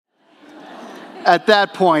At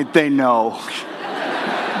that point, they know.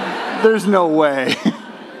 There's no way.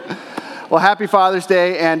 Well, happy Father's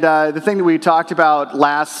Day, and the thing that we talked about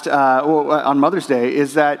last on Mother's Day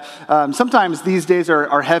is that sometimes these days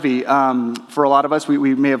are heavy for a lot of us.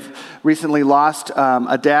 We may have recently lost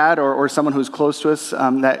a dad or someone who's close to us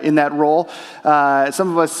in that role.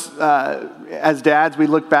 Some of us, as dads, we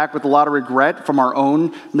look back with a lot of regret from our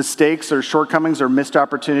own mistakes or shortcomings or missed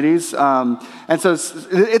opportunities. And so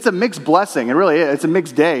it's a mixed blessing. It really is. It's a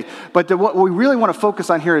mixed day. But what we really want to focus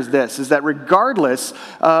on here is this, is that regardless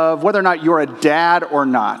of whether or not you're a dad or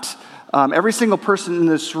not, every single person in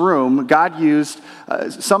this room, God used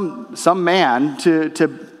some man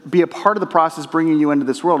to be a part of the process bringing you into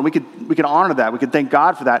this world. And we could honor that. We could thank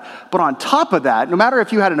God for that. But on top of that, no matter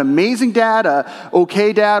if you had an amazing dad, a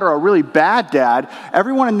okay dad, or a really bad dad,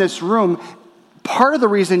 everyone in this room, part of the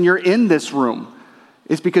reason you're in this room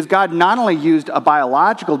is because God not only used a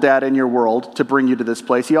biological dad in your world to bring you to this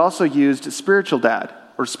place, he also used a spiritual dad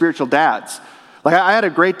or spiritual dads. Like I had a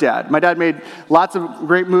great dad. My dad made lots of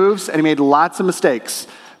great moves and he made lots of mistakes.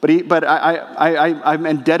 But I'm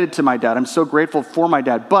indebted to my dad. I'm so grateful for my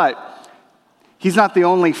dad. But he's not the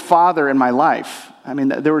only father in my life. I mean,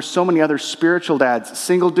 there were so many other spiritual dads,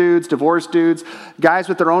 single dudes, divorced dudes, guys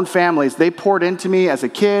with their own families. They poured into me as a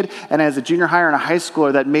kid and as a junior higher and a high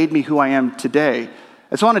schooler that made me who I am today.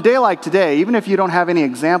 And so on a day like today, even if you don't have any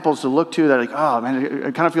examples to look to that are like, oh man, I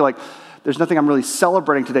kind of feel like there's nothing I'm really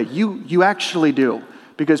celebrating today. You actually do.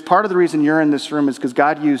 Because part of the reason you're in this room is because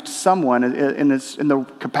God used someone in the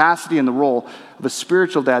capacity and the role of a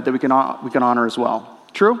spiritual dad that we can honor as well.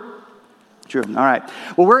 True? True. All right.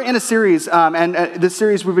 Well, we're in a series, and this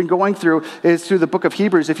series we've been going through is through the book of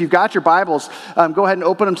Hebrews. If you've got your Bibles, go ahead and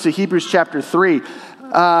open them to Hebrews chapter 3.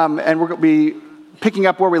 And we're going to be picking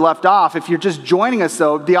up where we left off. If you're just joining us,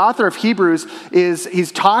 though, the author of Hebrews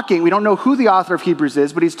he's talking. We don't know who the author of Hebrews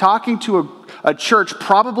is, but he's talking to a church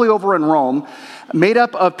probably over in Rome, made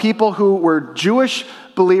up of people who were Jewish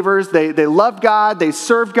believers. They loved God, they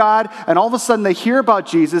served God, and all of a sudden they hear about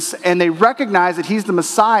Jesus and they recognize that he's the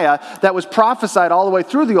Messiah that was prophesied all the way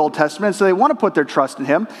through the Old Testament, so they want to put their trust in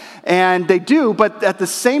him. And they do, but at the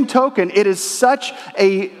same token, it is such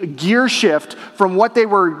a gear shift from what they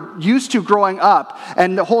were used to growing up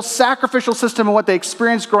and the whole sacrificial system and what they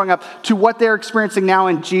experienced growing up to what they're experiencing now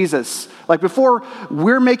in Jesus. Like before,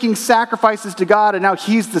 we're making sacrifices to God, and now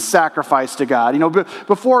he's the sacrifice to God. You know,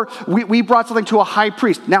 before we brought something to a high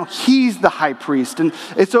priest, now he's the high priest, and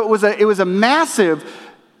so it was a massive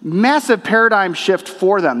paradigm shift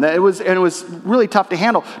for them. It was really tough to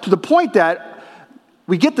handle, to the point that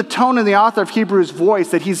we get the tone in the author of Hebrews'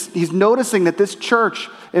 voice that he's noticing that this church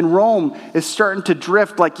in Rome is starting to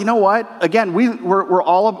drift. Like, you know what? Again, we're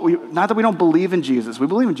all not that we don't believe in Jesus. We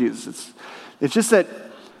believe in Jesus. It's just that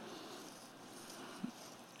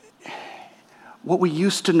what we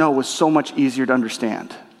used to know was so much easier to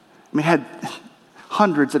understand. I mean, it had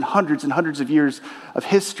hundreds and hundreds and hundreds of years of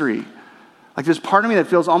history. Like there's part of me that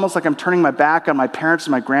feels almost like I'm turning my back on my parents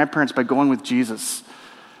and my grandparents by going with Jesus.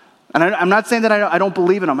 And I'm not saying that I don't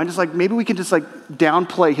believe in him. I'm just like, maybe we can just like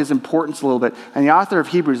downplay his importance a little bit. And the author of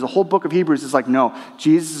Hebrews, the whole book of Hebrews is like, no,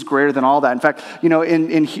 Jesus is greater than all that. In fact, you know,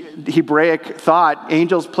 in Hebraic thought,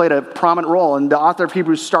 angels played a prominent role. And the author of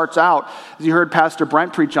Hebrews starts out, as you heard Pastor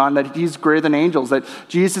Brent preach on, that he's greater than angels, that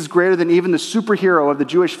Jesus is greater than even the superhero of the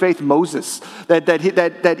Jewish faith, Moses. That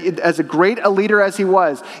as a great a leader as he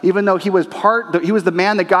was, even though he was the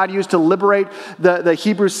man that God used to liberate the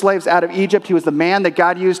Hebrew slaves out of Egypt, he was the man that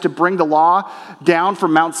God used to bring the law down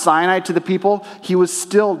from Mount Sinai to the people, he was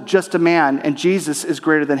still just a man, and Jesus is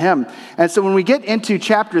greater than him. And so when we get into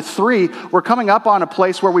chapter 3, we're coming up on a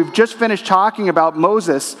place where we've just finished talking about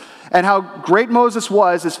Moses and how great Moses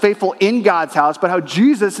is faithful in God's house, but how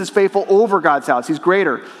Jesus is faithful over God's house. He's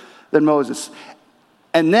greater than Moses.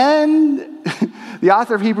 And then the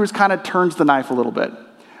author of Hebrews kind of turns the knife a little bit,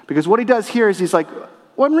 because what he does here is he's like,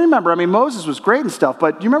 well, remember, I mean, Moses was great and stuff,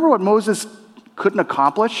 but do you remember what Moses couldn't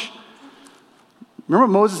accomplish? Remember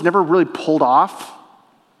what Moses never really pulled off?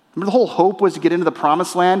 Remember the whole hope was to get into the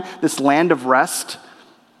promised land, this land of rest?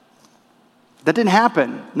 That didn't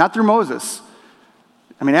happen, not through Moses.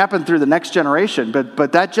 I mean, it happened through the next generation,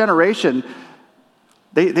 but that generation,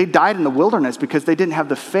 they died in the wilderness because they didn't have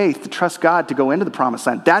the faith to trust God to go into the promised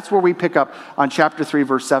land. That's where we pick up on chapter 3,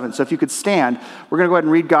 verse 7. So if you could stand, we're going to go ahead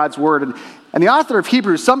and read God's word. And And the author of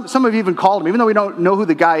Hebrews, some have even called him, even though we don't know who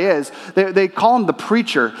the guy is, they call him the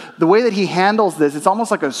preacher. The way that he handles this, it's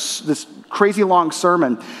almost like this crazy long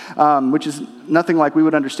sermon, which is nothing like we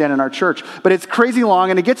would understand in our church. But it's crazy long,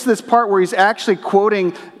 and it gets to this part where he's actually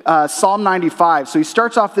quoting Psalm 95. So he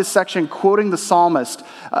starts off this section quoting the psalmist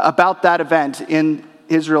about that event in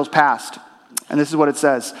Israel's past. And this is what it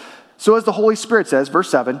says. So as the Holy Spirit says, verse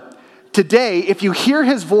 7, today, if you hear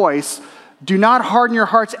his voice, do not harden your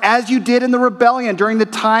hearts as you did in the rebellion during the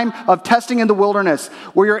time of testing in the wilderness,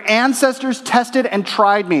 where your ancestors tested and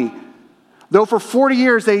tried me. Though for 40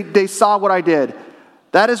 years they saw what I did.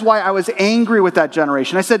 That is why I was angry with that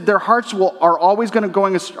generation. I said, their hearts are always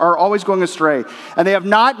going astray, and they have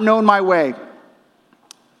not known my way.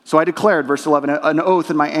 So I declared, verse 11, an oath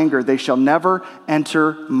in my anger, they shall never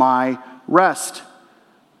enter my rest.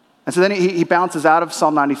 And so then he bounces out of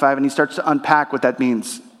Psalm 95 and he starts to unpack what that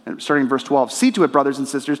means. Starting in verse 12, see to it, brothers and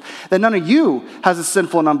sisters, that none of you has a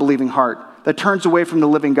sinful and unbelieving heart that turns away from the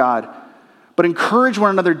living God. But encourage one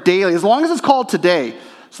another daily, as long as it's called today,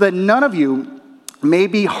 so that none of you may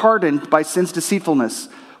be hardened by sin's deceitfulness.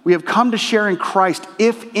 We have come to share in Christ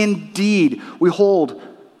if indeed we hold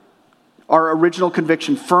our original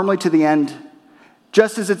conviction firmly to the end.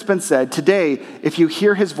 Just as it's been said, today, if you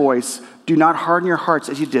hear his voice, do not harden your hearts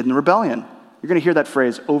as you did in the rebellion. You're going to hear that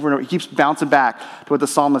phrase over and over. He keeps bouncing back to what the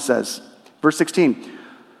psalmist says. Verse 16.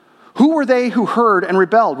 Who were they who heard and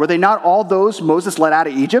rebelled? Were they not all those Moses led out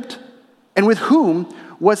of Egypt? And with whom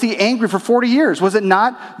was he angry for 40 years? Was it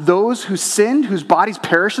not those who sinned, whose bodies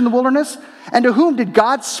perished in the wilderness? And to whom did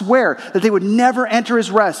God swear that they would never enter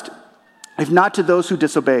his rest, if not to those who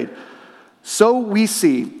disobeyed? So we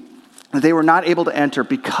see that they were not able to enter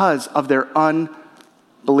because of their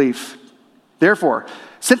unbelief. Therefore,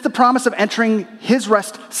 since the promise of entering his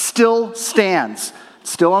rest still stands,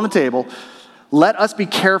 still on the table, let us be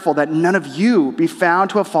careful that none of you be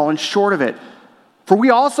found to have fallen short of it. For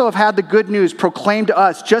we also have had the good news proclaimed to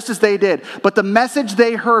us, just as they did. But the message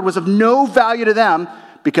they heard was of no value to them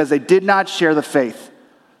because they did not share the faith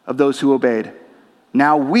of those who obeyed.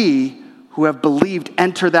 Now we who have believed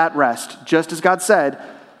enter that rest, just as God said,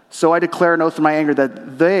 so I declare an oath in my anger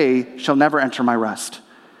that they shall never enter my rest.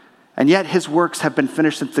 And yet his works have been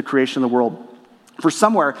finished since the creation of the world. For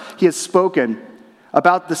somewhere he has spoken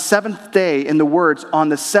about the seventh day in the words, on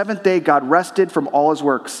the seventh day God rested from all his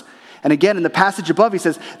works. And again in the passage above he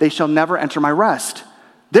says, they shall never enter my rest.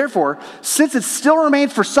 Therefore, since it still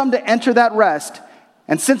remains for some to enter that rest,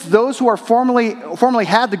 and since those who are formerly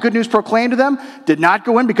had the good news proclaimed to them did not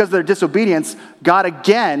go in because of their disobedience, God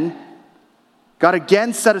again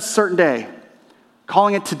set a certain day,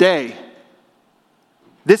 calling it today.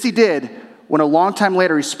 This he did when a long time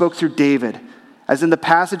later he spoke through David, as in the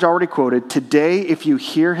passage already quoted, today if you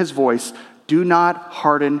hear his voice, do not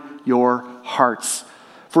harden your hearts.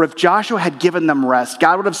 For if Joshua had given them rest,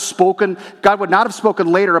 God would not have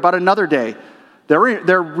spoken later about another day. There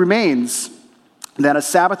remains then a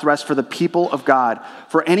Sabbath rest for the people of God.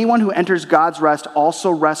 For anyone who enters God's rest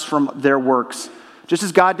also rests from their works, just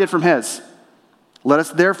as God did from his. Let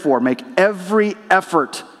us therefore make every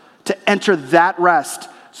effort to enter that rest,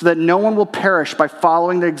 so that no one will perish by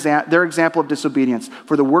following their example of disobedience.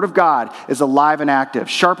 For the word of God is alive and active,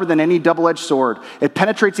 sharper than any double-edged sword. It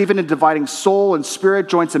penetrates even in dividing soul and spirit,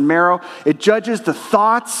 joints and marrow. It judges the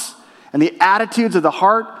thoughts and the attitudes of the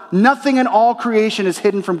heart. Nothing in all creation is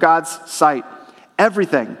hidden from God's sight.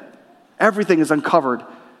 Everything is uncovered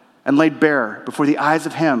and laid bare before the eyes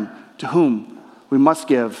of him to whom we must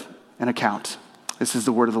give an account. This is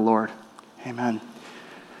the word of the Lord. Amen.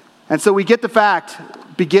 And so we get the fact,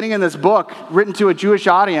 beginning in this book, written to a Jewish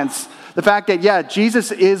audience, the fact that,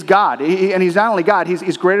 Jesus is God. And he's not only God,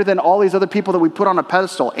 he's greater than all these other people that we put on a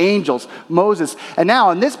pedestal, angels, Moses. And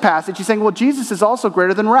now in this passage, he's saying, well, Jesus is also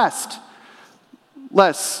greater than rest.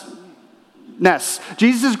 Ness.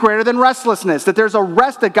 Jesus is greater than restlessness, that there's a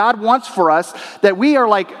rest that God wants for us that we are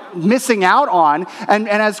like missing out on. And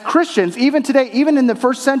as Christians, even today, even in the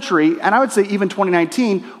first century, and I would say even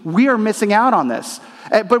 2019, we are missing out on this.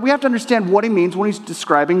 But we have to understand what he means when he's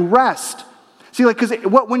describing rest. See, because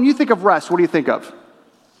when you think of rest, what do you think of?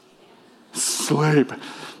 Sleep.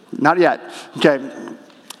 Not yet. Okay.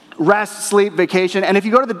 Rest, sleep, vacation. And if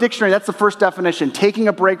you go to the dictionary, that's the first definition, taking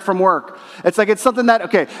a break from work. It's something that,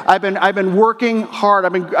 okay, I've been working hard.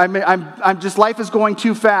 I'm just, life is going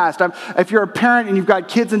too fast. If you're a parent and you've got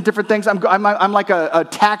kids and different things, I'm like a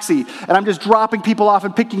taxi, and I'm just dropping people off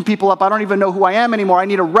and picking people up. I don't even know who I am anymore. I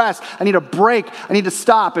need a rest. I need a break. I need to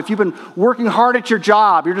stop. If you've been working hard at your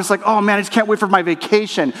job, you're just like, oh man, I just can't wait for my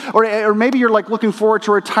vacation. Or maybe you're like looking forward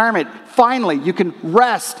to retirement. finally, you can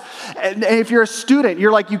rest. And if you're a student,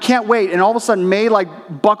 you're like, you can't wait. And all of a sudden, May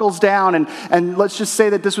like buckles down. And let's just say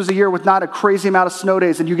that this was a year with not a crazy amount of snow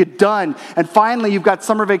days. And you get done. And finally, you've got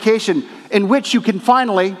summer vacation in which you can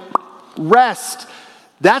finally rest.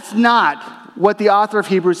 That's not what the author of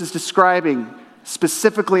Hebrews is describing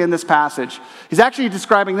specifically in this passage. He's actually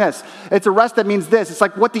describing this. It's a rest that means this. It's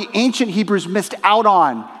like what the ancient Hebrews missed out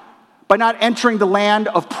on by not entering the land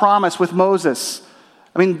of promise with Moses.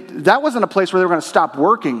 I mean, that wasn't a place where they were going to stop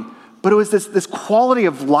working, but it was this quality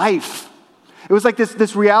of life. It was like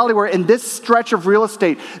this reality where in this stretch of real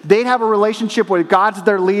estate, they'd have a relationship where God's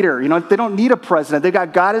their leader. You know, they don't need a president. They've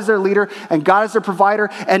got God as their leader and God as their provider.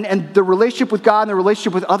 And the relationship with God and the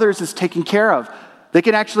relationship with others is taken care of. They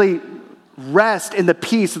can actually rest in the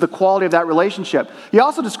peace of the quality of that relationship. He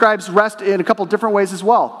also describes rest in a couple different ways as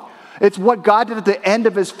well. It's what God did at the end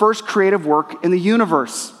of his first creative work in the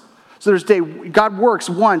universe. So God works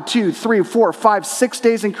 1, 2, 3, 4, 5, 6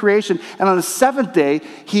 days in creation. And on the seventh day,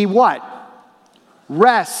 he what?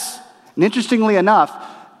 Rests. And interestingly enough,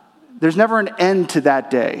 there's never an end to that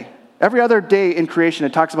day. Every other day in creation,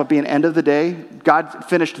 it talks about being end of the day. God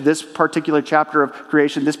finished this particular chapter of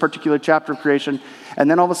creation, this particular chapter of creation. And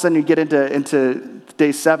then all of a sudden you get into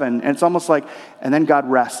day 7. And it's almost like, and then God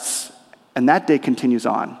rests. And that day continues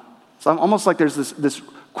on. So almost like there's this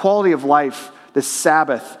quality of life, this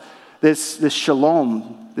Sabbath, this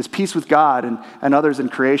shalom, this peace with God and others in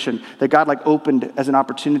creation that God like opened as an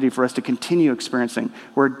opportunity for us to continue experiencing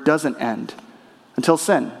where it doesn't end until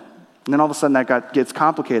sin. And then all of a sudden that gets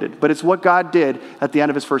complicated. But it's what God did at the end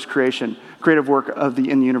of his first creative work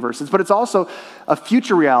in the universe. But it's also a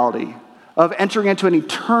future reality of entering into an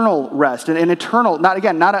eternal rest, an eternal, not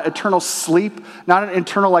an eternal sleep, not an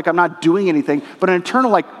eternal like I'm not doing anything, but an eternal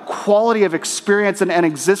like quality of experience and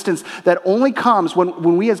existence that only comes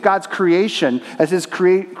when we as God's creation, as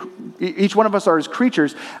each one of us are his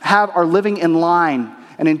creatures, are living in line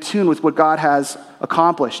and in tune with what God has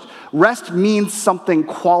accomplished. Rest means something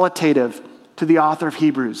qualitative to the author of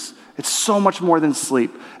Hebrews. It's so much more than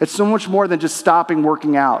sleep. It's so much more than just stopping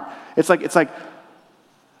working out. It's like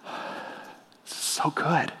so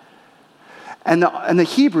good. And the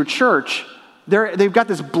Hebrew church, they've got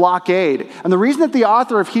this blockade. And the reason that the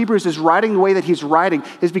author of Hebrews is writing the way that he's writing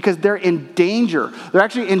is because they're in danger. They're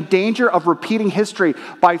actually in danger of repeating history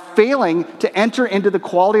by failing to enter into the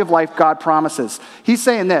quality of life God promises. He's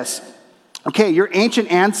saying this, okay, your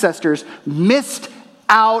ancient ancestors missed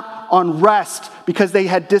out on rest because they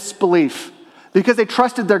had disbelief. Because they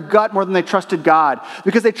trusted their gut more than they trusted God.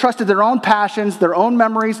 Because they trusted their own passions, their own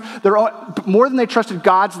memories, more than they trusted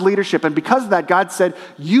God's leadership. And because of that, God said,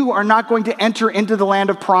 you are not going to enter into the land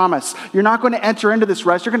of promise. You're not going to enter into this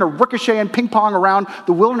rest. You're going to ricochet and ping pong around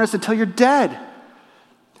the wilderness until you're dead.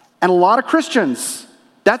 And a lot of Christians,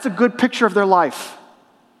 that's a good picture of their life.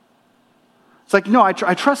 It's like, no, I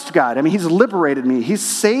trust God. I mean, he's liberated me. He's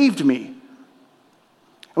saved me.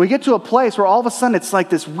 And we get to a place where all of a sudden it's like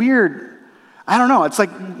this weird, I don't know. It's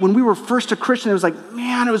like when we were first a Christian, it was like,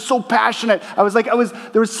 man, it was so passionate.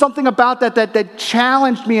 There was something about that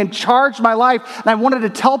challenged me and charged my life. And I wanted to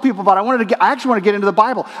tell people about it. I actually want to get into the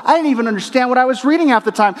Bible. I didn't even understand what I was reading half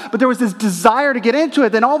the time, but there was this desire to get into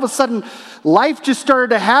it. Then all of a sudden, life just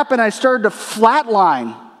started to happen. I started to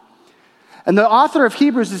flatline. And the author of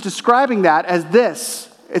Hebrews is describing that as this.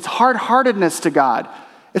 It's hard-heartedness to God.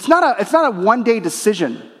 It's not a one-day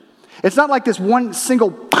decision. It's not like this one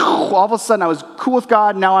single, all of a sudden I was cool with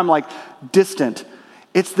God, now I'm like distant.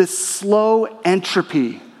 It's this slow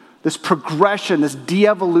entropy, this progression, this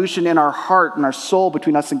de-evolution in our heart and our soul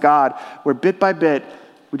between us and God, where bit by bit,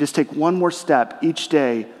 we just take one more step each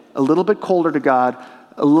day, a little bit colder to God,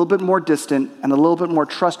 a little bit more distant, and a little bit more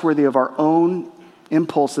trustworthy of our own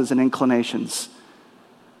impulses and inclinations.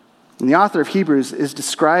 And the author of Hebrews is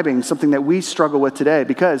describing something that we struggle with today,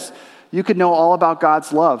 because you could know all about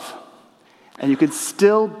God's love, and you could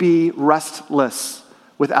still be restless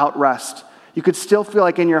without rest. You could still feel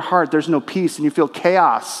like in your heart there's no peace and you feel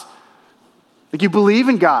chaos. Like you believe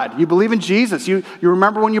in God, you believe in Jesus, you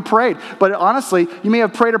remember when you prayed. But honestly, you may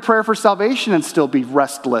have prayed a prayer for salvation and still be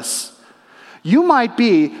restless. You might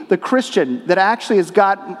be the Christian that actually has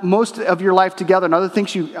got most of your life together and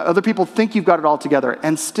other people think you've got it all together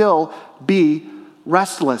and still be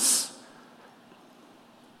restless.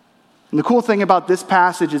 And the cool thing about this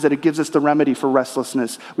passage is that it gives us the remedy for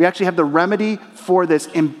restlessness. We actually have the remedy for this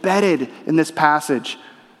embedded in this passage.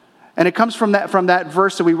 And it comes from that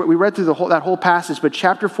verse that we read through that whole passage, but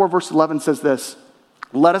chapter 4, verse 11 says this,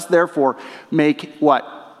 let us therefore make what?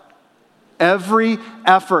 Every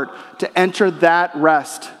effort to enter that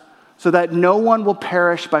rest so that no one will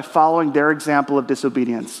perish by following their example of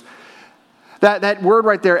disobedience. That word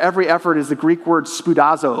right there, every effort, is the Greek word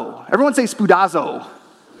spoudazo. Everyone say spoudazo.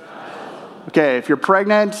 Okay, if you're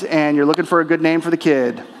pregnant and you're looking for a good name for the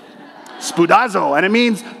kid, spoudazo, and it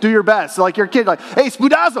means do your best. So like your kid, like, hey,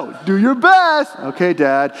 spoudazo, do your best. Okay,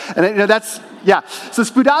 Dad. And that's, yeah. So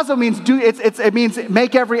spoudazo means it means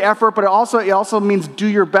make every effort, but it also means do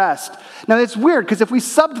your best. Now it's weird because if we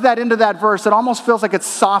subbed that into that verse, it almost feels like it's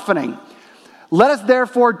softening. Let us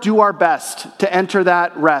therefore do our best to enter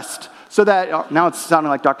that rest. So that, now it's sounding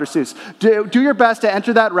like Dr. Seuss. Do your best to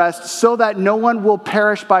enter that rest so that no one will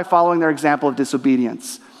perish by following their example of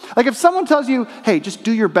disobedience. Like if someone tells you, hey, just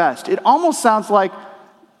do your best, it almost sounds like,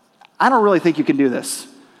 I don't really think you can do this,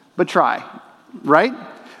 but try, right?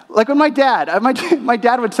 Like when my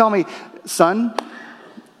dad would tell me, son,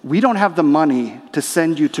 we don't have the money to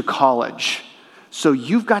send you to college, so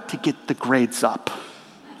you've got to get the grades up.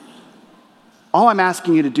 All I'm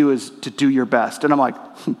asking you to do is to do your best. And I'm like,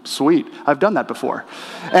 sweet, I've done that before.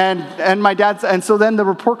 And so then the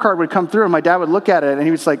report card would come through and my dad would look at it and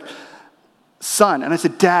he was like, son, and I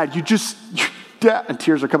said, Dad, Dad, and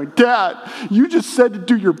tears are coming, Dad, you just said to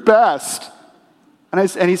do your best. And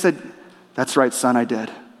he said, that's right, son, I did.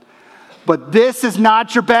 But this is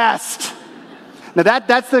not your best. Now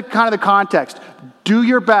that's the kind of the context. Do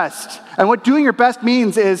your best. And what doing your best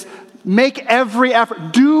means is make every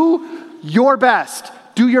effort. Do your best.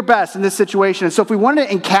 Do your best in this situation. And so if we wanted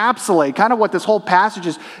to encapsulate kind of what this whole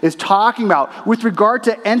passage is talking about with regard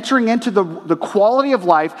to entering into the quality of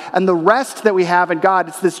life and the rest that we have in God,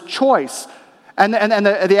 it's this choice. And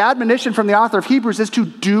the admonition from the author of Hebrews is to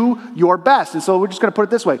do your best. And so we're just going to put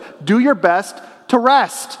it this way. Do your best to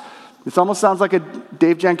rest. This almost sounds like a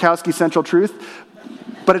Dave Jankowski central truth,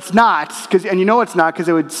 but it's not. And you know it's not because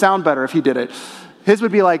it would sound better if he did it. His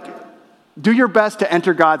would be like, do your best to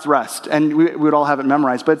enter God's rest. And we would all have it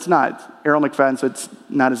memorized, but it's not. It's Errol McFadden, so it's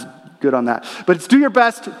not as good on that. But it's do your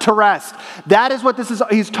best to rest. That is what this is.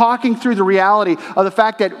 He's talking through the reality of the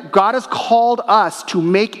fact that God has called us to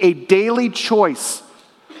make a daily choice.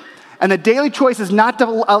 And the daily choice is not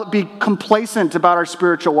to be complacent about our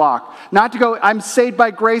spiritual walk. Not to go, I'm saved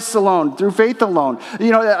by grace alone, through faith alone.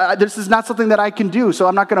 This is not something that I can do, so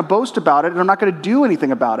I'm not going to boast about it, and I'm not going to do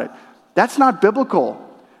anything about it. That's not biblical.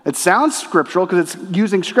 It sounds scriptural because it's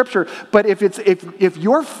using scripture, but if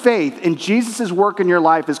your faith in Jesus' work in your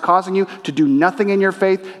life is causing you to do nothing in your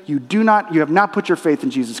faith, you have not put your faith in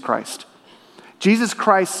Jesus Christ. Jesus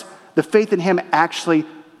Christ, the faith in him actually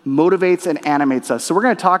motivates and animates us. So we're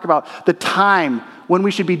going to talk about the time when we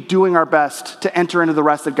should be doing our best to enter into the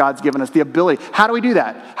rest that God's given us, the ability. How do we do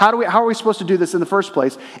that? How are we supposed to do this in the first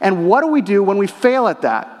place? And what do we do when we fail at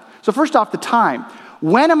that? So first off, the time.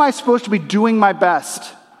 When am I supposed to be doing my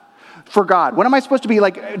best for God? When am I supposed to be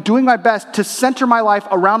doing my best to center my life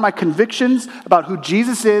around my convictions about who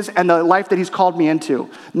Jesus is and the life that he's called me into?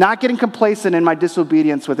 Not getting complacent in my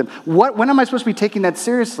disobedience with him. When am I supposed to be taking that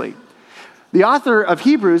seriously? The author of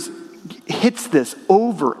Hebrews hits this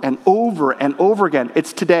over and over and over again.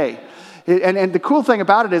 It's today. And the cool thing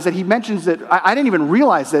about it is that he mentions that, I didn't even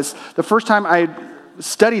realize this the first time I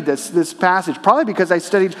studied this passage, probably because I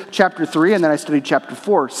studied chapter 3 and then I studied chapter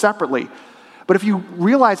 4 separately. But if you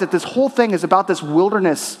realize that this whole thing is about this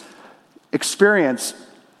wilderness experience,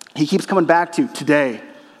 he keeps coming back to today,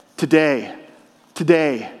 today,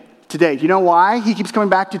 today, today. Do you know why he keeps coming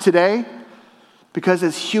back to today? Because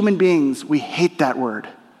as human beings, we hate that word.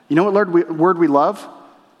 You know what word we love?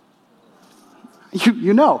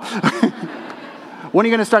 You know. When are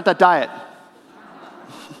you going to start that diet?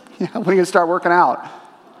 When are you going to start working out?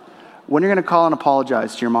 When are you going to call and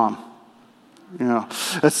apologize to your mom?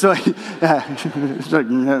 So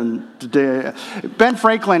today, Ben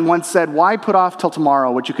Franklin once said, "Why put off till tomorrow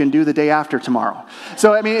what you can do the day after tomorrow?"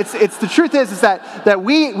 So I mean, it's the truth is that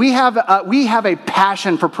we have a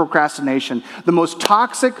passion for procrastination.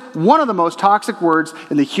 One of the most toxic words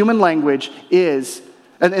in the human language is,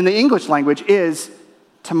 in the English language, is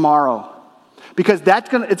tomorrow. Because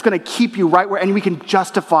it's going to keep you right where, and we can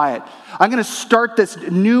justify it. I'm going to start this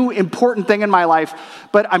new important thing in my life,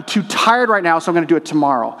 but I'm too tired right now, so I'm going to do it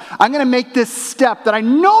tomorrow. I'm going to make this step that I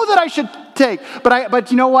know that I should take,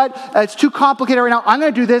 but you know what? It's too complicated right now. I'm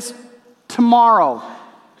going to do this tomorrow.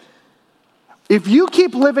 If you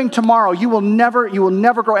keep living tomorrow, you will never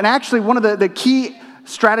grow. And actually, one of the key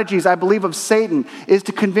strategies, I believe, of Satan is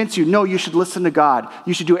to convince you, no, you should listen to God.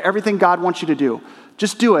 You should do everything God wants you to do.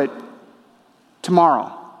 Just do it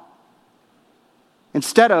tomorrow.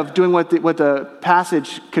 Instead of doing what the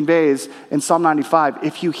passage conveys in Psalm 95,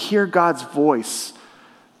 if you hear God's voice,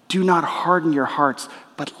 do not harden your hearts,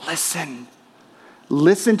 but listen.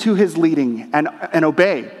 Listen to his leading and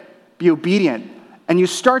obey. Be obedient And you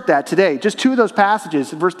start that today. Just two of those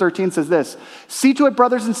passages. Verse 13 says this, "See to it,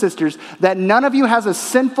 brothers and sisters, that none of you has a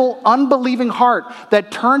sinful, unbelieving heart that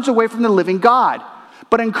turns away from the living God,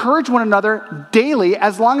 but encourage one another daily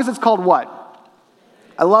as long as it's called" what?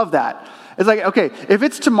 I love that. It's like, okay, if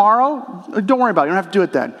it's tomorrow, don't worry about it. You don't have to do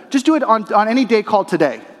it then. Just do it on any day called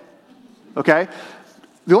today. Okay?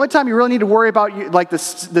 The only time you really need to worry about like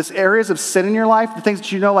this areas of sin in your life, the things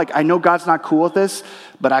that you know, like, I know God's not cool with this,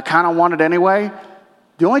 but I kind of want it anyway.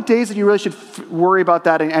 The only days that you really should worry about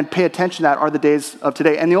that and pay attention to that are the days of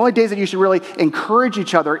today. And the only days that you should really encourage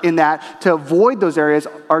each other in that to avoid those areas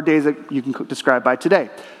are days that you can describe by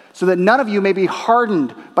today. So that none of you may be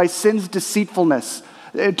hardened by sin's deceitfulness.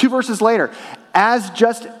 2 verses later, as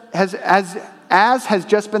has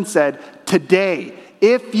just been said, today,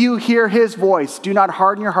 if you hear his voice, do not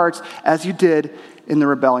harden your hearts as you did in the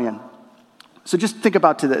rebellion. So just think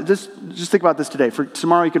about today. Just think about this today. For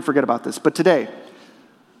tomorrow, you can forget about this. But today,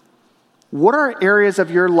 what are areas of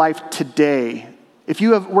your life today, if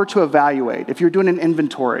you were to evaluate, if you're doing an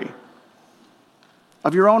inventory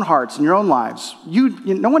of your own hearts and your own lives?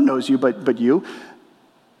 No one knows you but you.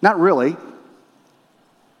 Not really.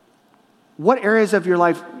 What areas of your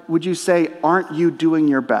life would you say aren't you doing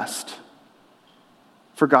your best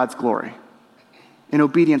for God's glory, in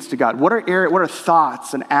obedience to God? What are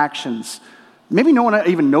thoughts and actions maybe no one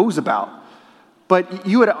even knows about, but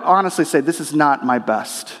you would honestly say, this is not my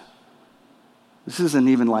best. This isn't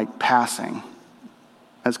even like passing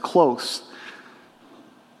as close.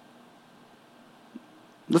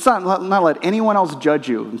 Let's not let anyone else judge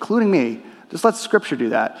you, including me. Just let Scripture do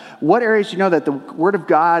that. What areas do you know that the Word of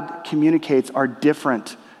God communicates are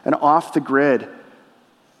different and off the grid?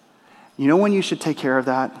 You know when you should take care of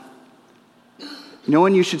that? You know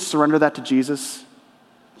when you should surrender that to Jesus?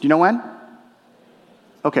 Do you know when?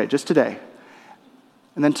 Okay, just today.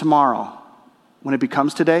 And then tomorrow, when it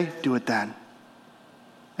becomes today, do it then.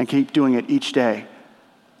 And keep doing it each day.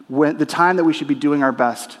 When the time that we should be doing our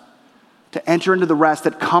best to enter into the rest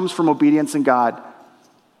that comes from obedience in God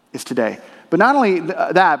is today. But not only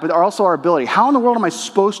that, but also our ability. How in the world am I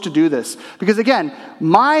supposed to do this? Because again,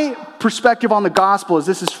 my perspective on the gospel is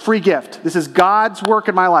this is free gift. This is God's work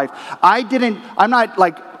in my life. I'm not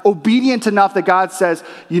like obedient enough that God says,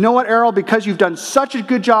 you know what, Errol, because you've done such a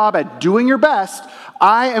good job at doing your best,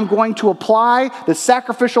 I am going to apply the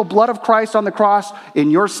sacrificial blood of Christ on the cross in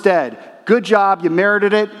your stead. Good job, you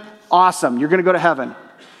merited it. Awesome, you're going to go to heaven.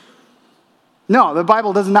 No, the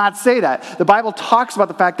Bible does not say that. The Bible talks about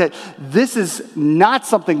the fact that this is not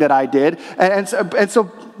something that I did. And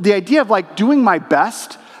so the idea of like doing my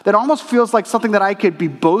best, that almost feels like something that I could be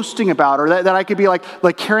boasting about, or that I could be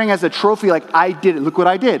like carrying as a trophy, like I did it. Look what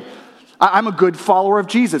I did. I'm a good follower of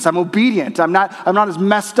Jesus. I'm obedient. I'm not as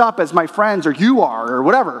messed up as my friends or you are or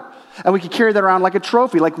whatever. And we could carry that around like a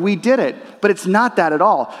trophy, like we did it. But it's not that at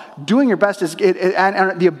all. Doing your best is,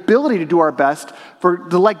 and the ability to do our best,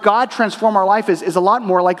 to let God transform our life is a lot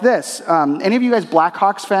more like this. Any of you guys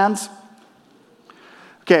Blackhawks fans?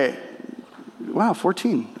 Okay. Wow,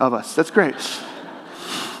 14 of us. That's great.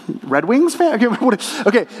 Red Wings fan?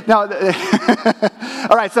 Okay, now,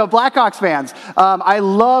 all right, so Blackhawks fans. I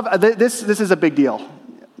love, this is a big deal.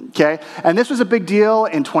 Okay, and this was a big deal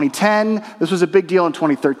in 2010, this was a big deal in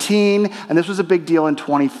 2013, and this was a big deal in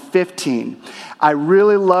 2015. I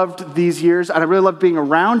really loved these years, and I really loved being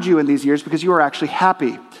around you in these years because you were actually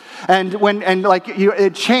happy.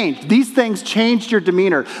 It changed. These things changed your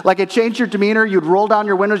demeanor. Like it changed your demeanor. You'd roll down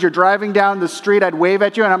your windows. You're driving down the street. I'd wave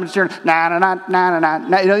at you, and I'm just hearing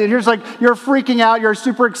nah. You're just like you're freaking out. You're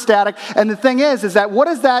super ecstatic. And the thing is that what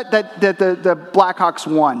is that the Blackhawks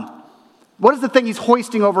won? What is the thing he's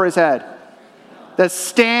hoisting over his head? The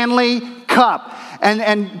Stanley Cup.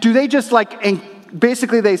 And do they just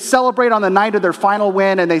basically they celebrate on the night of their final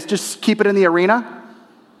win and they just keep it in the arena?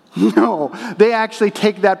 No, they actually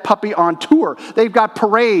take that puppy on tour. They've got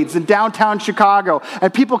parades in downtown Chicago,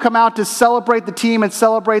 and people come out to celebrate the team and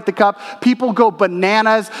celebrate the cup. People go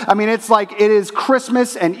bananas. I mean, it's like it is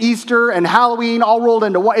Christmas and Easter and Halloween all rolled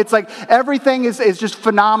into one. It's like everything is just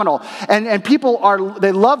phenomenal. And people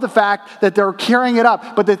they love the fact that they're carrying it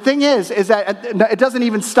up. But the thing is that it doesn't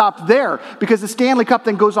even stop there, because the Stanley Cup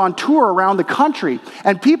then goes on tour around the country.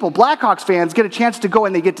 And people, Blackhawks fans, get a chance to go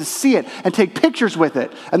and they get to see it and take pictures with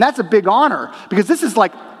it. And that's a big honor, because this is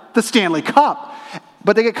like the Stanley Cup.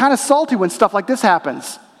 But they get kind of salty when stuff like this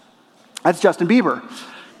happens. That's Justin Bieber.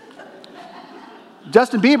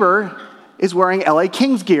 Justin Bieber is wearing LA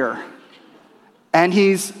Kings gear. And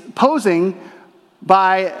he's posing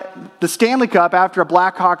by the Stanley Cup after a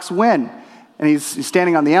Blackhawks win. and he's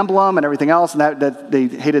standing on the emblem and everything else, and that they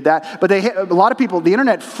hated that. But a lot of people, the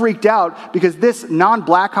internet freaked out because this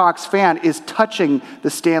non-Blackhawks fan is touching the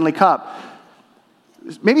Stanley Cup.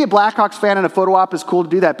 Maybe a Blackhawks fan in a photo op is cool to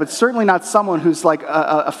do that, but certainly not someone who's like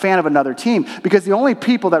a fan of another team, because the only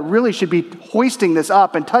people that really should be hoisting this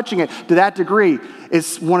up and touching it to that degree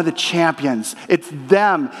is one of the champions. It's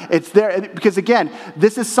them. It's there. Because again,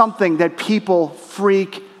 this is something that people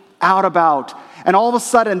freak out about. And all of a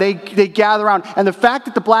sudden, they gather around. And the fact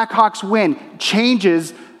that the Blackhawks win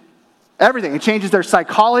changes everything. It changes their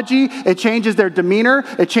psychology. It changes their demeanor.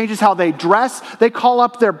 It changes how they dress. They call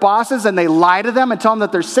up their bosses and they lie to them and tell them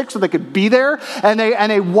that they're sick so they could be there. And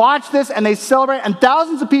they watch this and they celebrate. And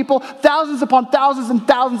thousands of people, thousands upon thousands and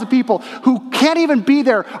thousands of people who can't even be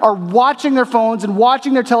there are watching their phones and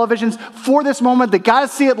watching their televisions for this moment. They got to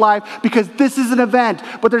see it live because this is an event.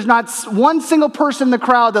 But there's not one single person in the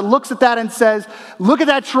crowd that looks at that and says, look at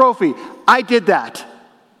that trophy. I did that.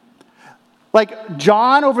 Like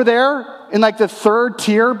John over there in like the third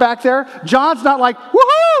tier back there, John's not like,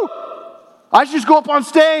 woohoo, I should just go up on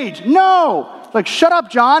stage. No, like shut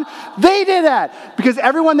up, John. They did that because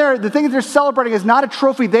everyone there, the thing that they're celebrating is not a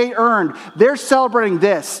trophy they earned. They're celebrating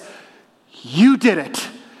this. You did it.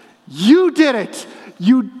 You did it.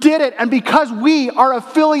 You did it. And because we are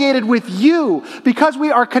affiliated with you, because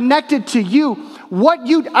we are connected to you,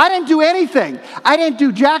 I didn't do anything. I didn't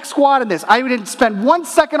do jack squat in this. I didn't spend 1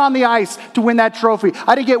 second on the ice to win that trophy.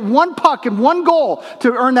 I didn't get one puck and one goal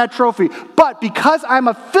to earn that trophy. But because I'm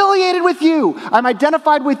affiliated with you, I'm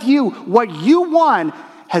identified with you, what you won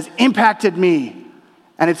has impacted me.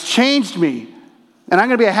 And it's changed me. And I'm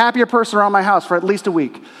going to be a happier person around my house for at least a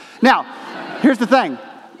week. Now, here's the thing.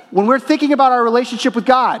 When we're thinking about our relationship with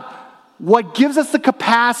God, what gives us the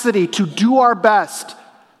capacity to do our best,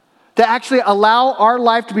 to actually allow our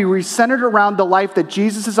life to be recentered around the life that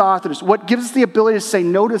Jesus has authored, what gives us the ability to say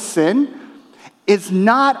no to sin, is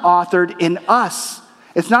not authored in us.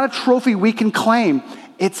 It's not a trophy we can claim.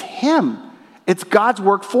 It's Him. It's God's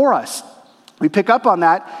work for us. We pick up on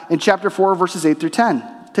that in chapter 4, verses 8 through 10.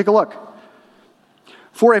 Take a look.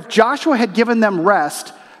 For if Joshua had given them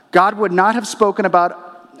rest, God would not have spoken about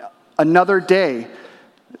another day.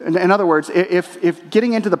 In other words, if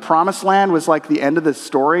getting into the promised land was like the end of the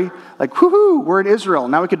story, like, whoo-hoo, we're in Israel,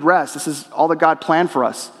 now we could rest, this is all that God planned for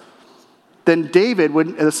us, then David,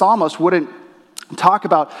 the psalmist, wouldn't talk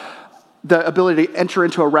about the ability to enter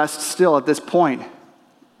into a rest still at this point.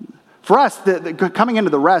 For us, the coming into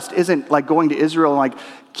the rest isn't like going to Israel and like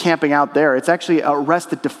camping out there. It's actually a rest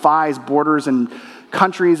that defies borders and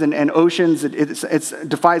countries and oceans. It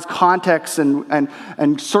defies context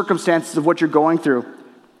and circumstances of what you're going through.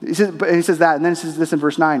 He says that, and then he says this in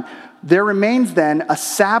verse 9. There remains then a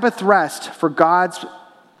Sabbath rest for God's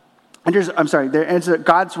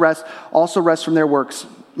rest also rests from their works.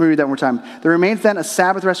 Let me read that one more time. There remains then a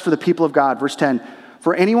Sabbath rest for the people of God. Verse 10.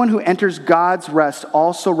 For anyone who enters God's rest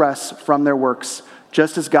also rests from their works,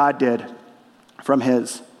 just as God did from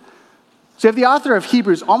his. So you have the author of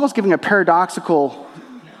Hebrews almost giving a paradoxical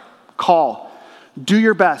call. Do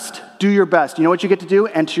your best. Do your best. You know what you get to do?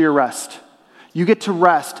 Enter your rest. You get to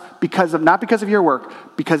rest not because of your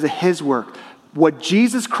work, because of His work. What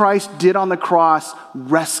Jesus Christ did on the cross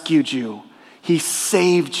rescued you. He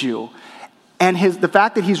saved you. And the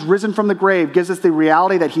fact that He's risen from the grave gives us the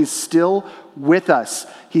reality that He's still with us.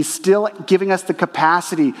 He's still giving us the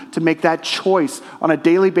capacity to make that choice on a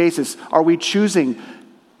daily basis. Are we choosing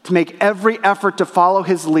to make every effort to follow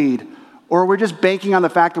His lead? Or are we just banking on the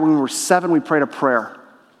fact that when we were 7, we prayed a prayer?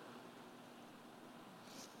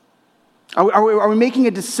 Are we making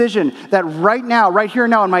a decision that right now, right here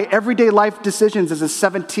and now, in my everyday life decisions as a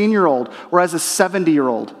 17-year-old or as a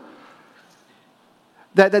 70-year-old,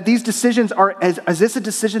 that these decisions are, is this a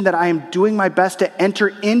decision that I am doing my best to enter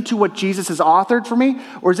into what Jesus has authored for me?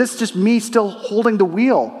 Or is this just me still holding the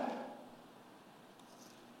wheel?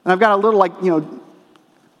 And I've got a little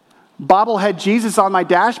bobblehead Jesus on my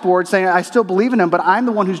dashboard saying I still believe in Him, but I'm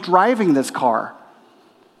the one who's driving this car.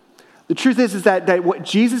 The truth is that what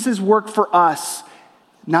Jesus' work for us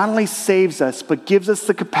not only saves us, but gives us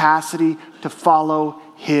the capacity to follow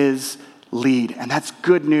His lead. And that's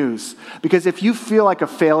good news. Because if you feel like a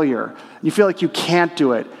failure, you feel like you can't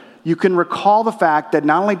do it, you can recall the fact that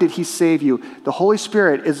not only did He save you, the Holy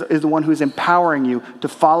Spirit is the one who is empowering you to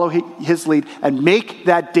follow His lead and make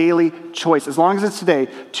that daily choice, as long as it's today,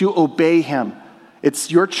 to obey Him.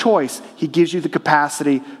 It's your choice. He gives you the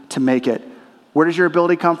capacity to make it. Where does your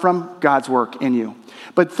ability come from? God's work in you.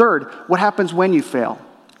 But third, what happens when you fail?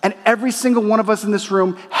 And every single one of us in this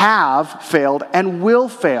room have failed and will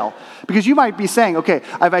fail. Because you might be saying, okay,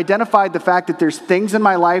 I've identified the fact that there's things in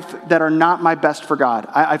my life that are not my best for God.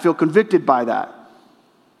 I feel convicted by that.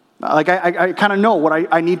 Like I kind of know what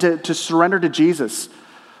I need to surrender to Jesus.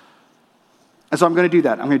 And so I'm going to do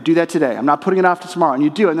that. I'm going to do that today. I'm not putting it off to tomorrow. And you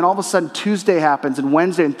do. And then all of a sudden Tuesday happens and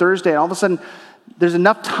Wednesday and Thursday. And all of a sudden there's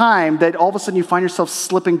enough time that all of a sudden you find yourself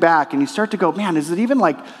slipping back. And you start to go, man, is it even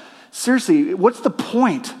like, seriously, what's the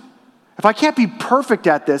point? If I can't be perfect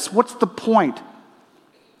at this, what's the point?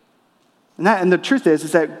 And the truth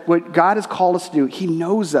is that what God has called us to do, he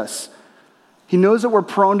knows us. He knows that we're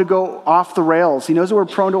prone to go off the rails. He knows that we're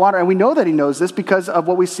prone to wander. And we know that he knows this because of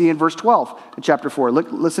what we see in verse 12 in chapter 4.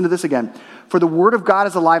 Listen to this again. For the word of God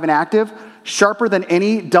is alive and active, sharper than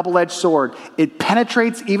any double-edged sword. It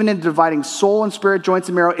penetrates even into dividing soul and spirit, joints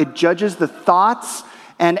and marrow. It judges the thoughts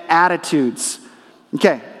and attitudes.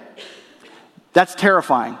 Okay, that's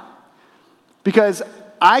terrifying. Because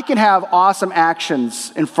I can have awesome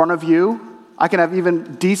actions in front of you. I can have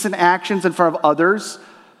even decent actions in front of others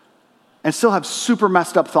and still have super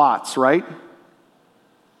messed up thoughts, right?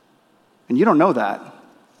 And you don't know that.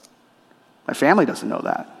 My family doesn't know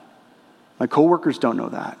that. My coworkers don't know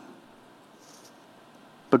that.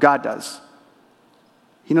 But God does.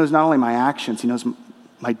 He knows not only my actions, he knows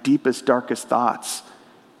my deepest, darkest thoughts.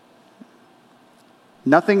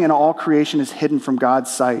 Nothing in all creation is hidden from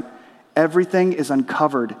God's sight. Everything is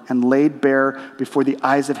uncovered and laid bare before the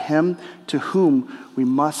eyes of him to whom we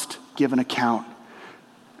must give an account.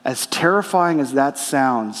 As terrifying as that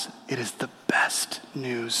sounds, it is the best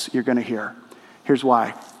news you're going to hear. Here's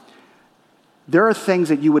why. There are things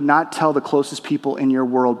that you would not tell the closest people in your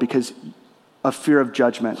world because of fear of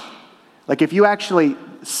judgment. Like if you actually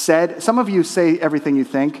said, some of you say everything you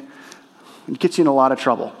think, it gets you in a lot of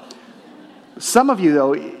trouble. Some of you,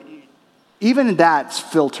 though, even that's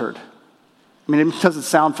filtered. I mean, it doesn't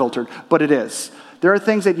sound filtered, but it is. There are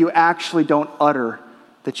things that you actually don't utter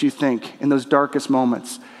that you think in those darkest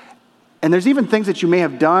moments. And there's even things that you may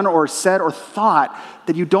have done or said or thought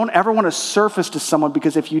that you don't ever want to surface to someone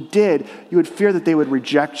because if you did, you would fear that they would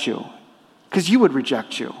reject you. Because you would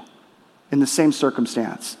reject you in the same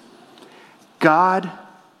circumstance. God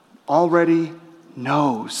already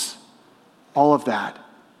knows all of that.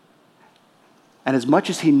 And as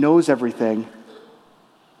much as he knows everything,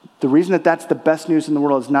 the reason that that's the best news in the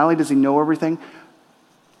world is not only does he know everything,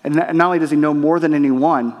 and not only does he know more than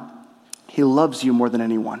anyone, he loves you more than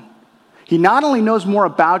anyone. He not only knows more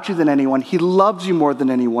about you than anyone, he loves you more than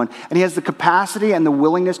anyone. And he has the capacity and the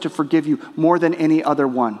willingness to forgive you more than any other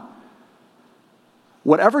one.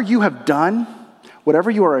 Whatever you have done, whatever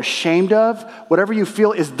you are ashamed of, whatever you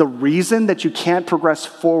feel is the reason that you can't progress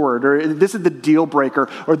forward, or this is the deal breaker,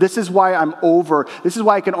 or this is why I'm over, this is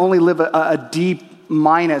why I can only live a D-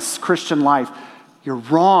 Christian life, you're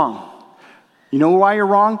wrong. You know why you're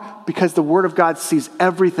wrong? Because the Word of God sees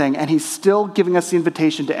everything, and he's still giving us the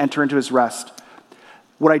invitation to enter into his rest.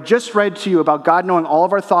 What I just read to you about God knowing all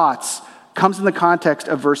of our thoughts comes in the context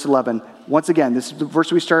of verse 11. Once again, this is the verse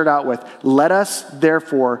we started out with. Let us,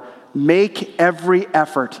 therefore, make every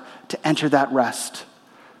effort to enter that rest,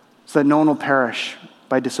 so that no one will perish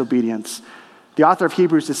by disobedience. The author of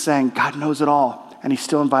Hebrews is saying, God knows it all, and he's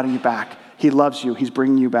still inviting you back. He loves you. He's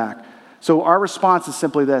bringing you back. So our response is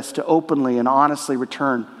simply this, to openly and honestly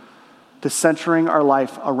return to centering our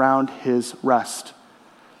life around his rest.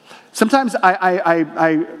 Sometimes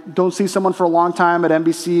I don't see someone for a long time at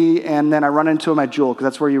NBC, and then I run into them at Jewel, because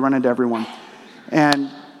that's where you run into everyone. And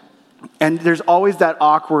there's always that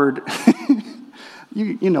awkward,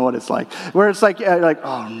 you know what it's like, where it's like,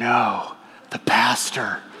 oh no, the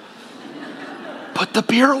pastor. Put the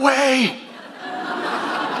beer away.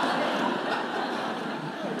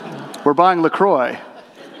 We're buying LaCroix.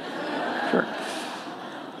 Sure.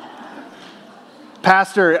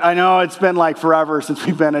 Pastor, I know it's been like forever since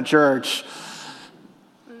we've been at church,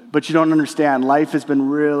 but you don't understand. Life has been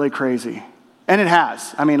really crazy. And it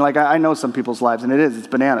has. I mean, like I know some people's lives, and it's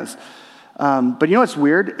bananas. But you know what's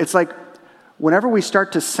weird? It's like whenever we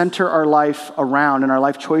start to center our life around and our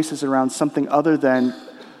life choices around something other than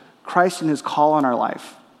Christ and his call on our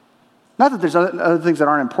life. Not that there's other things that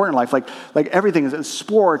aren't important in life, like everything is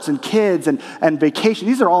sports and kids and vacation.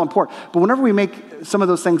 These are all important. But whenever we make some of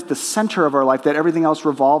those things the center of our life, that everything else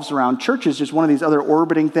revolves around, church is just one of these other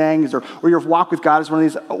orbiting things, or your walk with God is one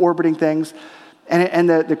of these orbiting things. And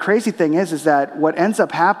the crazy thing is that what ends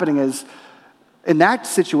up happening is, in that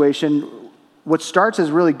situation, what starts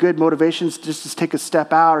as really good motivations just to take a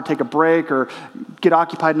step out or take a break or get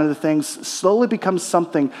occupied in other things slowly becomes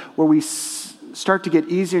something where we start to get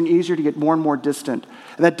easier and easier to get more and more distant.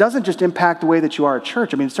 And that doesn't just impact the way that you are at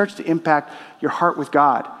church. I mean, it starts to impact your heart with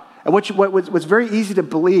God. And what's very easy to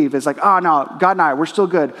believe is like, oh, no, God and I, we're still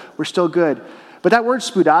good. We're still good. But that word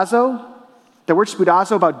spoudazo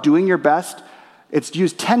about doing your best, it's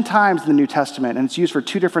used 10 times in the New Testament, and it's used for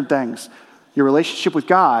two different things. Your relationship with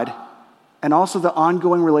God and also the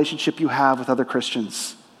ongoing relationship you have with other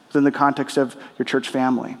Christians within the context of your church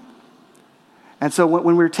family. And so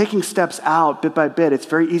when we're taking steps out bit by bit, it's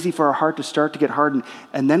very easy for our heart to start to get hardened.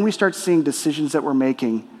 And then we start seeing decisions that we're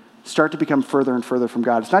making start to become further and further from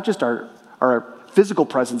God. It's not just our physical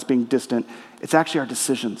presence being distant, it's actually our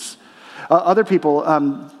decisions. Other people,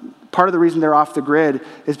 part of the reason they're off the grid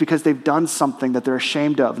is because they've done something that they're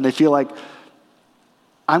ashamed of. And they feel like,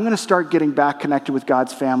 I'm going to start getting back connected with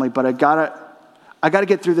God's family, but I gotta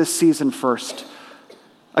get through this season first.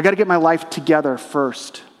 I got to get my life together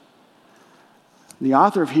first. The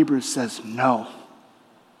author of Hebrews says, no.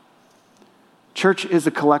 Church is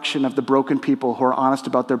a collection of the broken people who are honest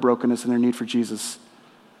about their brokenness and their need for Jesus.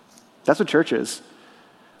 That's what church is.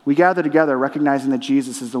 We gather together recognizing that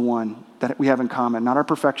Jesus is the one that we have in common, not our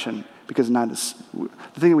perfection, because the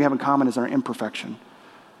thing that we have in common is our imperfection.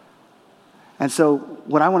 And so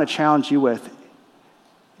what I want to challenge you with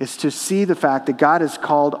is to see the fact that God has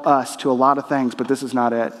called us to a lot of things, but this is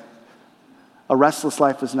not it. A restless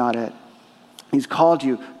life is not it. He's called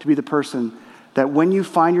you to be the person that when you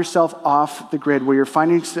find yourself off the grid, where you're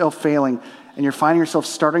finding yourself failing, and you're finding yourself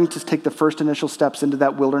starting to take the first initial steps into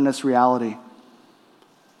that wilderness reality,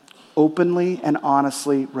 openly and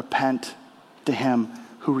honestly repent to him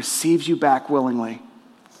who receives you back willingly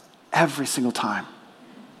every single time.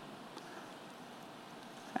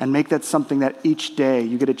 And make that something that each day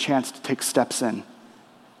you get a chance to take steps in,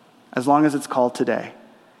 as long as it's called today.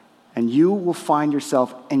 And you will find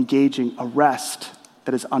yourself engaging a rest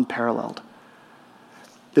that is unparalleled.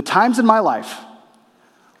 The times in my life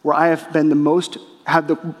where I have been had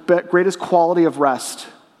the greatest quality of rest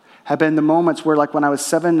have been the moments where, like when I was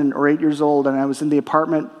 7 or 8 years old and I was in the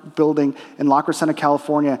apartment building in La Crescenta,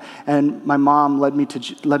 California, and my mom led me to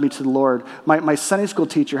the Lord. My Sunday school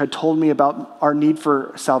teacher had told me about our need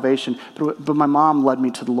for salvation, but my mom led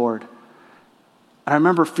me to the Lord. And I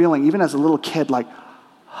remember feeling, even as a little kid, like,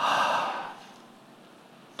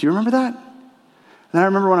 do you remember that? And then I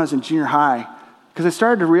remember when I was in junior high, because I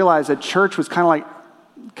started to realize that church was kind of like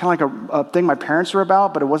a thing my parents were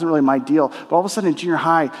about, but it wasn't really my deal. But all of a sudden in junior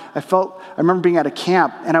high, I remember being at a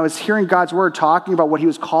camp, and I was hearing God's word talking about what he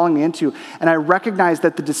was calling me into, and I recognized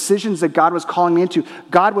that the decisions that God was calling me into,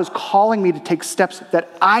 God was calling me to take steps that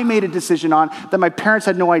I made a decision on that my parents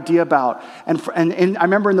had no idea about. And I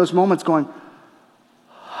remember in those moments going,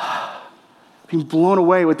 being blown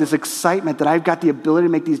away with this excitement that I've got the ability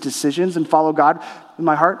to make these decisions and follow God in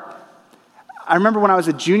my heart. I remember when I was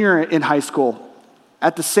a junior in high school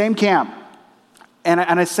at the same camp, and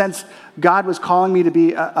I sensed God was calling me to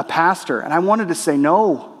be a pastor, and I wanted to say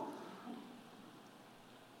no.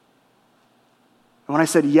 And when I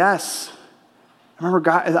said yes, I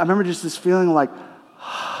remember just this feeling like,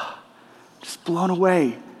 just blown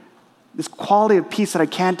away. This quality of peace that I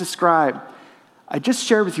can't describe. I just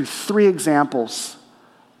shared with you 3 examples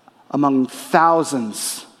among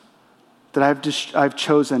thousands that I've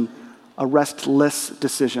chosen a restless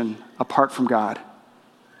decision apart from God.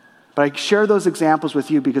 But I share those examples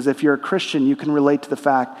with you because if you're a Christian, you can relate to the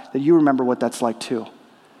fact that you remember what that's like too.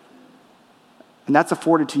 And that's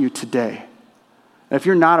afforded to you today. And if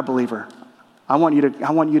you're not a believer, I want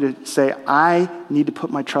you to say, I need to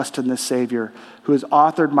put my trust in this Savior who has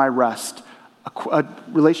authored my rest, a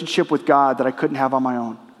relationship with God that I couldn't have on my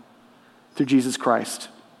own through Jesus Christ.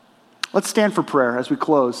 Let's stand for prayer as we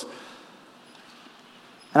close.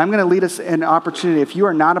 And I'm going to lead us in an opportunity. If you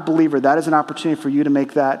are not a believer, that is an opportunity for you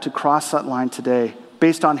to cross that line today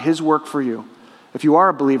based on his work for you. If you are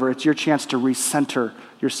a believer, it's your chance to recenter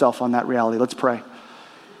yourself on that reality. Let's pray.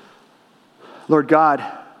 Lord God,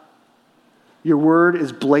 your word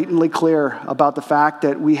is blatantly clear about the fact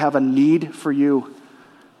that we have a need for you.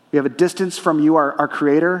 We have a distance from you, our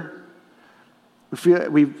Creator.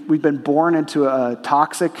 We've been born into a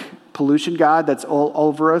toxic pollution, God, that's all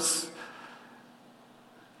over us.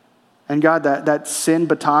 And God, that sin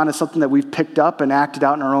baton is something that we've picked up and acted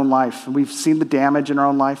out in our own life. And we've seen the damage in our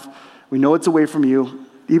own life. We know it's away from you.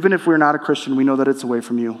 Even if we're not a Christian, we know that it's away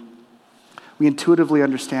from you. We intuitively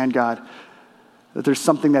understand, God, that there's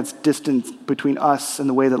something that's distant between us and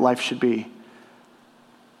the way that life should be.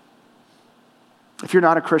 If you're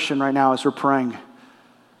not a Christian right now as we're praying,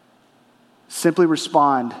 simply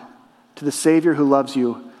respond to the Savior who loves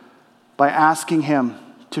you by asking him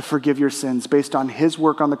to forgive your sins based on his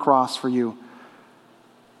work on the cross for you.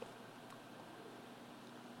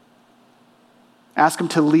 Ask him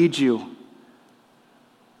to lead you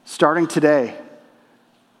starting today,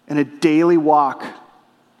 in a daily walk,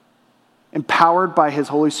 empowered by his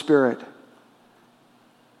Holy Spirit.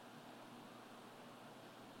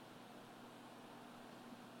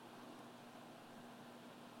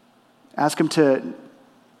 Ask him to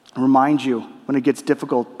remind you when it gets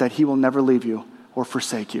difficult that he will never leave you or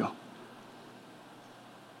forsake you.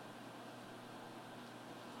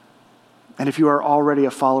 And if you are already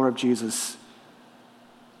a follower of Jesus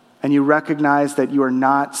and you recognize that you are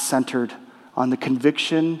not centered on the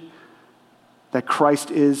conviction that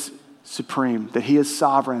Christ is supreme, that he is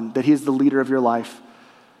sovereign, that he is the leader of your life,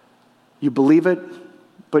 you believe it,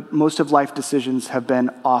 but most of life decisions have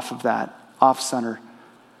been off of that, off center.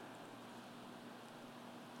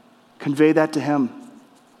 Convey that to him.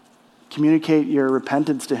 Communicate your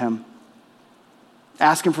repentance to him.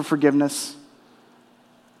 Ask him for forgiveness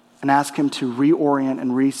and ask him to reorient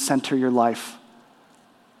and recenter your life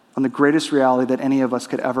on the greatest reality that any of us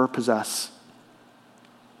could ever possess.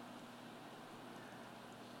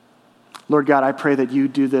 Lord God, I pray that you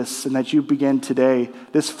do this and that you begin today,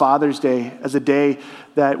 this Father's Day, as a day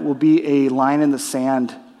that will be a line in the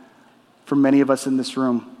sand for many of us in this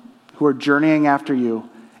room who are journeying after you,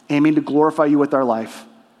 aiming to glorify you with our life,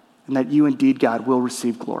 and that you indeed, God, will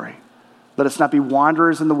receive glory. Let us not be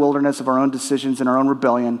wanderers in the wilderness of our own decisions and our own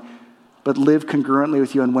rebellion, but live congruently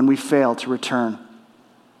with you, and when we fail, to return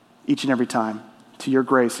each and every time to your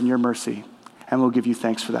grace and your mercy, and we'll give you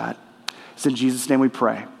thanks for that. It's in Jesus' name we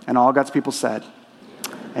pray. And all God's people said,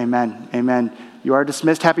 amen. Amen. You are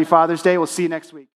dismissed. Happy Father's Day. We'll see you next week.